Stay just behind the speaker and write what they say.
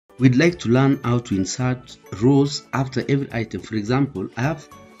we'd like to learn how to insert rows after every item. For example, I have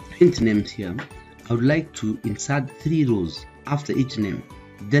 20 names here. I would like to insert 3 rows after each name,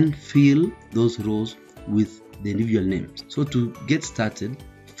 then fill those rows with the individual names. So to get started,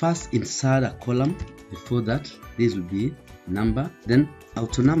 first insert a column. Before that, this will be number, then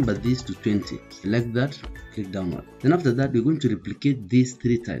auto number this to 20. Select that, click downward. Then after that, we're going to replicate this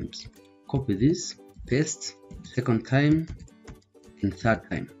 3 times. Copy this, paste, second time and third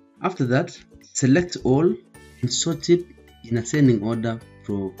time. After that, select all and sort it in ascending order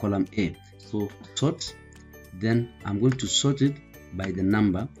for column A. So sort, then I'm going to sort it by the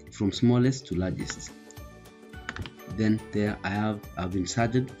number from smallest to largest. Then there I've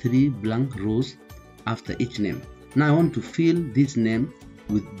inserted 3 blank rows after each name. Now I want to fill this name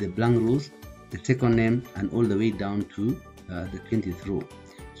with the blank rows, the second name, and all the way down to the 20th row.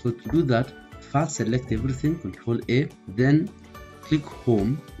 So to do that, first select everything, Control A, then click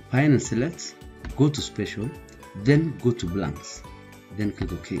Home, find and select, go to Special, then go to Blanks, then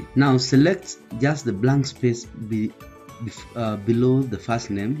click OK. Now select just the blank space below the first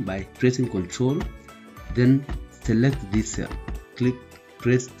name by pressing Control, then select this cell,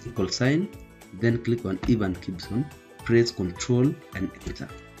 press equal sign, then click on Ivan Gibson, press Control and Enter,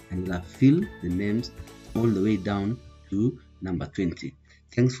 and you'll have filled the names all the way down to number 20.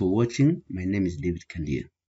 Thanks for watching. My name is David Kandia.